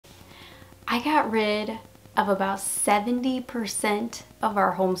I got rid of about 70% of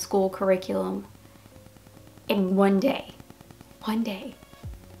our homeschool curriculum in one day. One day.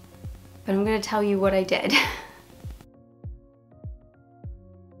 But I'm gonna tell you what I did.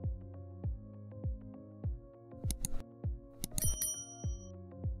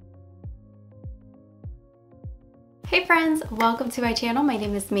 Hey friends, welcome to my channel. My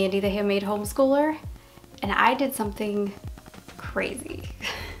name is Mandy, the Handmade Homeschooler, and I did something crazy.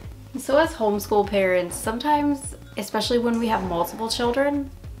 So as homeschool parents, sometimes, especially when we have multiple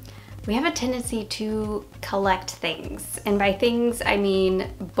children, we have a tendency to collect things. And by things, I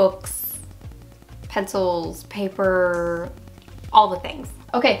mean books, pencils, paper, all the things.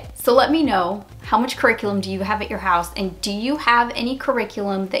 Okay, so let me know, how much curriculum do you have at your house, and do you have any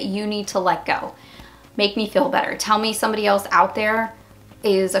curriculum that you need to let go? Make me feel better. Tell me somebody else out there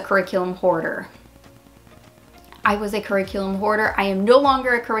is a curriculum hoarder. I was a curriculum hoarder. I am no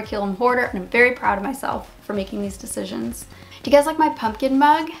longer a curriculum hoarder, and I'm very proud of myself for making these decisions. Do you guys like my pumpkin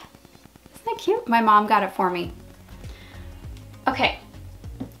mug? Isn't that cute? My mom got it for me. Okay,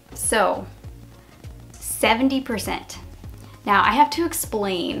 so 70%. Now I have to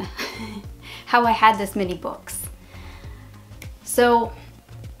explain how I had this many books. So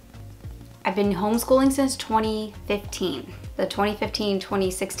I've been homeschooling since 2015. The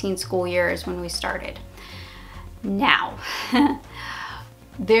 2015-2016 school year is when we started. Now, I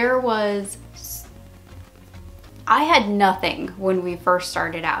had nothing when we first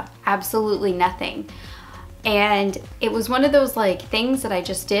started out, absolutely nothing. And it was one of those like things that I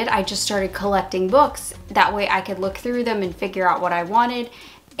just did. I just started collecting books. That way I could look through them and figure out what I wanted.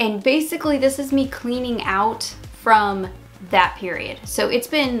 And basically this is me cleaning out from that period. So it's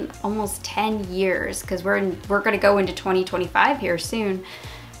been almost 10 years because we're gonna go into 2025 here soon.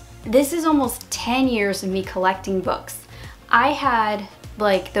 This is almost 10 years of me collecting books. I had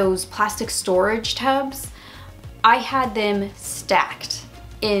like those plastic storage tubs. I had them stacked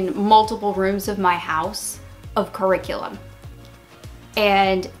in multiple rooms of my house of curriculum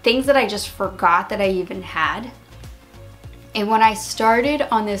and things that I just forgot that I even had. And when I started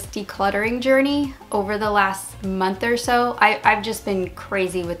on this decluttering journey over the last month or so, I've just been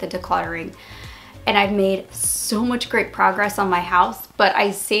crazy with the decluttering. And I've made so much great progress on my house, but I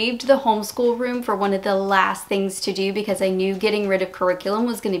saved the homeschool room for one of the last things to do because I knew getting rid of curriculum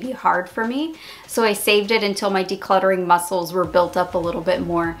was going to be hard for me. So I saved it until my decluttering muscles were built up a little bit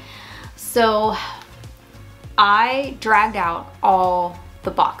more. So I dragged out all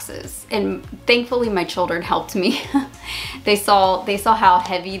the boxes, and thankfully my children helped me. They saw how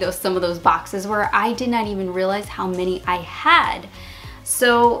heavy some of those boxes were. I did not even realize how many I had.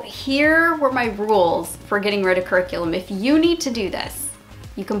 So here were my rules for getting rid of curriculum. If you need to do this,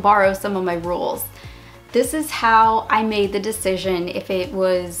 you can borrow some of my rules. This is how I made the decision if it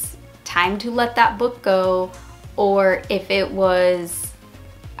was time to let that book go or if it was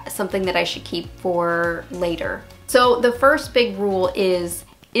something that I should keep for later. So the first big rule is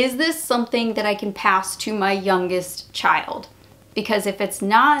this something that I can pass to my youngest child? Because if it's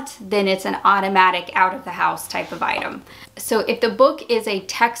not, then it's an automatic out of the house type of item. So if the book is a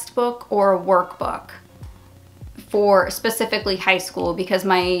textbook or a workbook for specifically high school, because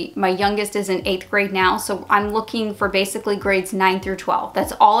my youngest is in 8th grade now, so I'm looking for basically grades 9 through 12.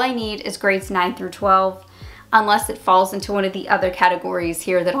 That's all I need is grades 9 through 12, unless it falls into one of the other categories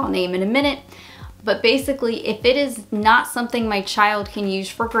here that I'll name in a minute. But basically, if it is not something my child can use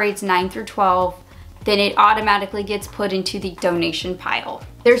for grades 9 through 12, then it automatically gets put into the donation pile.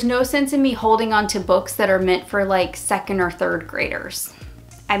 There's no sense in me holding on to books that are meant for like 2nd or 3rd graders.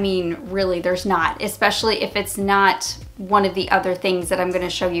 I mean, really, there's not, especially if it's not one of the other things that I'm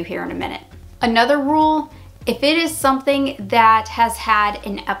gonna show you here in a minute. Another rule, if it is something that has had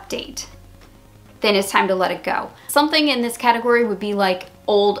an update, then it's time to let it go. Something in this category would be like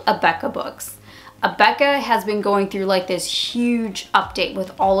old Abeka books. Abeka has been going through like this huge update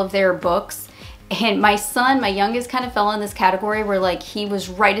with all of their books. And my son, my youngest, kind of fell in this category where like he was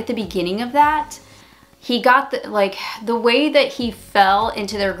right at the beginning of that. He got the way that he fell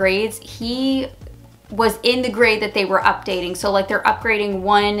into their grades, he was in the grade that they were updating. So like they're upgrading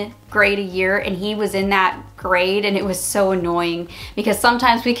 1 grade a year and he was in that grade, and it was so annoying because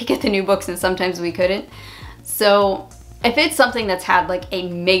sometimes we could get the new books and sometimes we couldn't. So if it's something that's had like a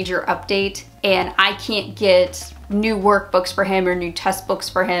major update and I can't get new workbooks for him or new test books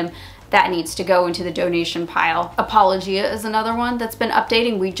for him, that needs to go into the donation pile. Apologia is another one that's been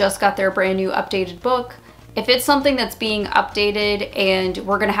updating. We just got their brand new updated book. If it's something that's being updated and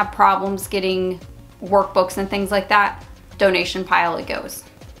we're gonna have problems getting workbooks and things like that, donation pile it goes.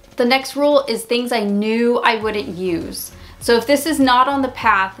 The next rule is things I knew I wouldn't use. So if this is not on the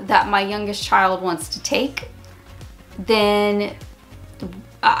path that my youngest child wants to take, then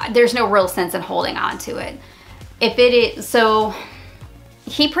there's no real sense in holding on to it. If it is, so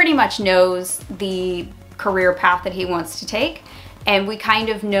he pretty much knows the career path that he wants to take, and we kind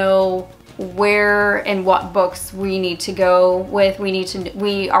of know where and what books we need to go with.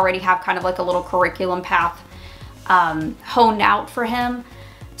 We already have kind of like a little curriculum path honed out for him.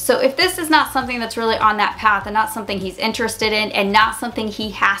 So if this is not something that's really on that path and not something he's interested in and not something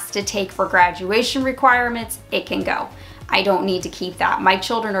he has to take for graduation requirements, it can go. I don't need to keep that. My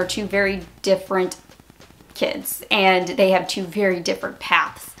children are two very different kids and they have two very different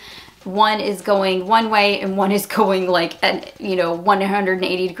paths. One is going one way and one is going like,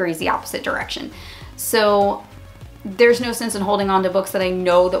 180 degrees the opposite direction. So there's no sense in holding on to books that I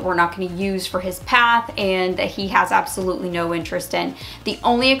know that we're not going to use for his path and that he has absolutely no interest in. The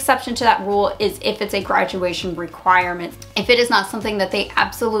only exception to that rule is if it's a graduation requirement. If it is not something that they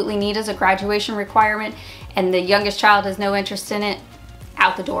absolutely need as a graduation requirement and the youngest child has no interest in it,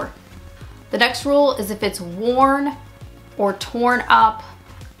 out the door. The next rule is if it's worn or torn up,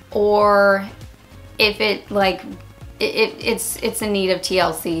 or if it's in need of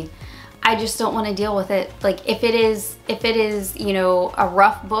TLC. I just don't want to deal with it. Like if it is, a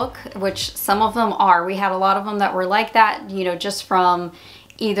rough book, which some of them are, we had a lot of them that were like that, just from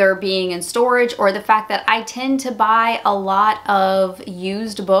either being in storage or the fact that I tend to buy a lot of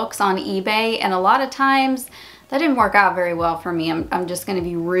used books on eBay, and a lot of times that didn't work out very well for me. I'm just going to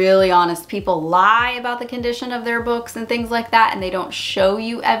be really honest. People lie about the condition of their books and things like that, and they don't show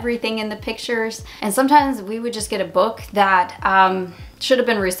you everything in the pictures. And sometimes we would just get a book that should have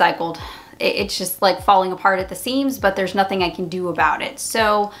been recycled. It's just like falling apart at the seams, but there's nothing I can do about it.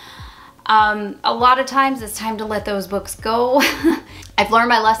 So a lot of times it's time to let those books go. I've learned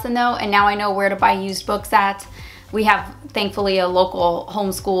my lesson though, and now I know where to buy used books at. We have, thankfully, a local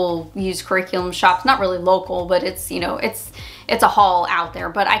homeschool used curriculum shop. Not really local, but it's, it's a haul out there.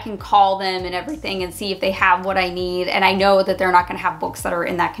 But I can call them and everything and see if they have what I need. And I know that they're not going to have books that are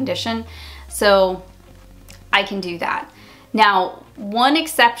in that condition. So I can do that. Now, one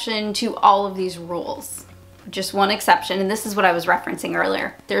exception to all of these rules, just one exception, and this is what I was referencing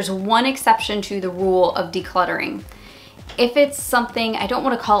earlier. There's one exception to the rule of decluttering. If it's something, I don't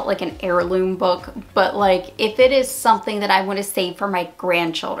want to call it like an heirloom book, but like if it is something that I want to save for my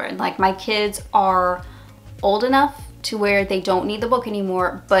grandchildren, like my kids are old enough to where they don't need the book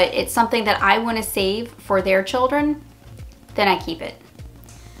anymore, but it's something that I want to save for their children, then I keep it.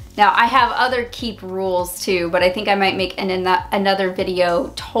 Now I have other keep rules too, but I think I might make another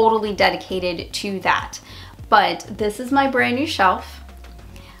video totally dedicated to that. But this is my brand new shelf.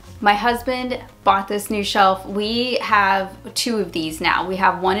 My husband bought this new shelf. We have two of these now. We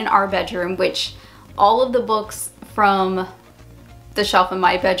have one in our bedroom, which all of the books from the shelf in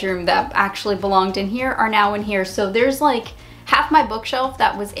my bedroom that actually belonged in here are now in here. So there's like half my bookshelf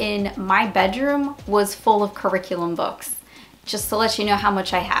that was in my bedroom was full of curriculum books, just to let you know how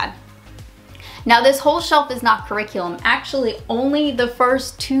much I had. Now this whole shelf is not curriculum. Actually, only the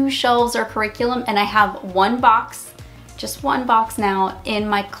first two shelves are curriculum, and I have one box, just one box now in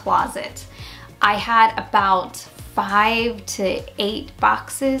my closet. I had about 5 to 8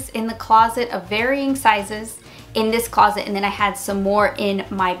 boxes in the closet of varying sizes in this closet, and then I had some more in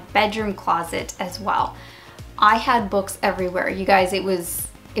my bedroom closet as well. I had books everywhere. You guys, it was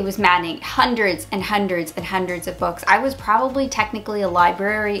maddening. Hundreds and hundreds and hundreds of books. I was probably technically a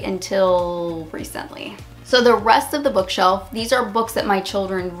library until recently. So the rest of the bookshelf, these are books that my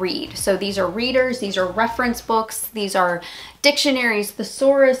children read. So these are readers, these are reference books, these are dictionaries,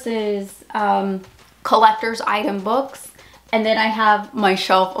 thesauruses, collector's item books. And then I have my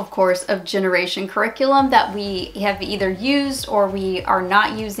shelf, of course, of generation curriculum that we have either used or we are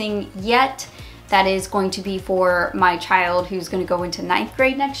not using yet. That is going to be for my child who's going to go into 9th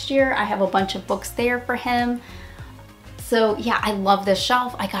grade next year. I have a bunch of books there for him. So yeah, I love this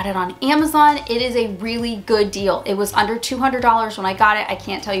shelf. I got it on Amazon. It is a really good deal. It was under $200 when I got it. I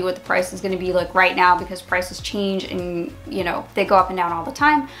can't tell you what the price is going to be like right now because prices change and they go up and down all the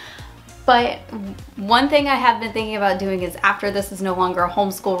time. But one thing I have been thinking about doing is, after this is no longer a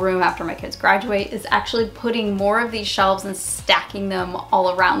homeschool room, after my kids graduate, is actually putting more of these shelves and stacking them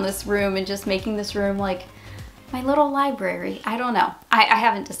all around this room and just making this room like my little library. I don't know. I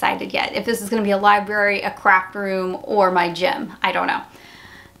haven't decided yet if this is going to be a library, a craft room, or my gym. I don't know.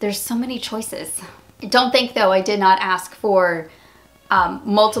 There's so many choices. Don't think though I did not ask for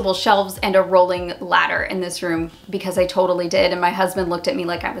multiple shelves and a rolling ladder in this room, because I totally did, and my husband looked at me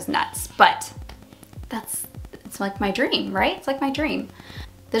like I was nuts. But it's like my dream, right? It's like my dream.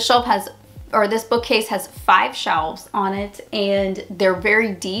 This shelf has this bookcase has 5 shelves on it, and they're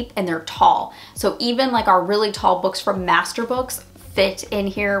very deep and they're tall. So even like our really tall books from Master Books fit in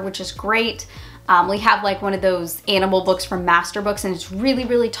here, which is great. We have like one of those animal books from Master Books, and it's really,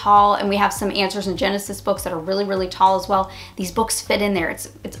 really tall. And we have some Answers in Genesis books that are really, really tall as well. These books fit in there. It's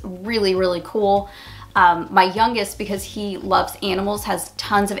really, really cool. My youngest, because he loves animals, has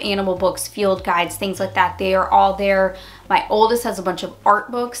tons of animal books, field guides, things like that. They are all there. My oldest has a bunch of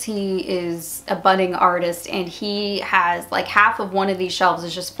art books. He is a budding artist, and he has like half of one of these shelves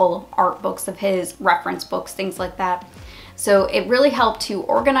is just full of art books of his, reference books, things like that. So it really helped to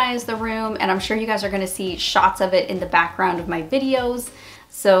organize the room, and I'm sure you guys are going to see shots of it in the background of my videos.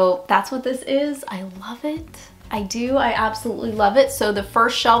 So that's what this is. I love it. I do. I absolutely love it. So the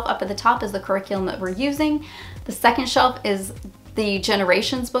first shelf up at the top is the curriculum that we're using. The second shelf is the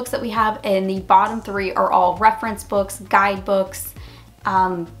Generations books that we have, and the bottom 3 are all reference books, guidebooks,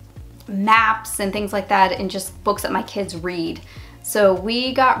 maps, and things like that, and just books that my kids read. So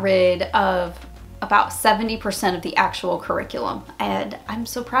we got rid of about 70% of the actual curriculum, and I'm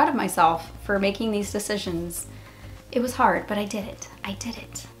so proud of myself for making these decisions. It was hard, but I did it. I did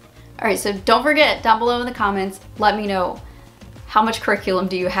it. All right, so don't forget, down below in the comments, let me know, how much curriculum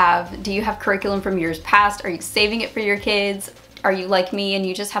do you have? Do you have curriculum from years past? Are you saving it for your kids? Are you like me and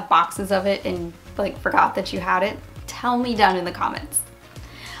you just have boxes of it and like forgot that you had it? Tell me down in the comments.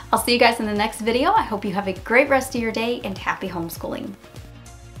 I'll see you guys in the next video. I hope you have a great rest of your day and happy homeschooling.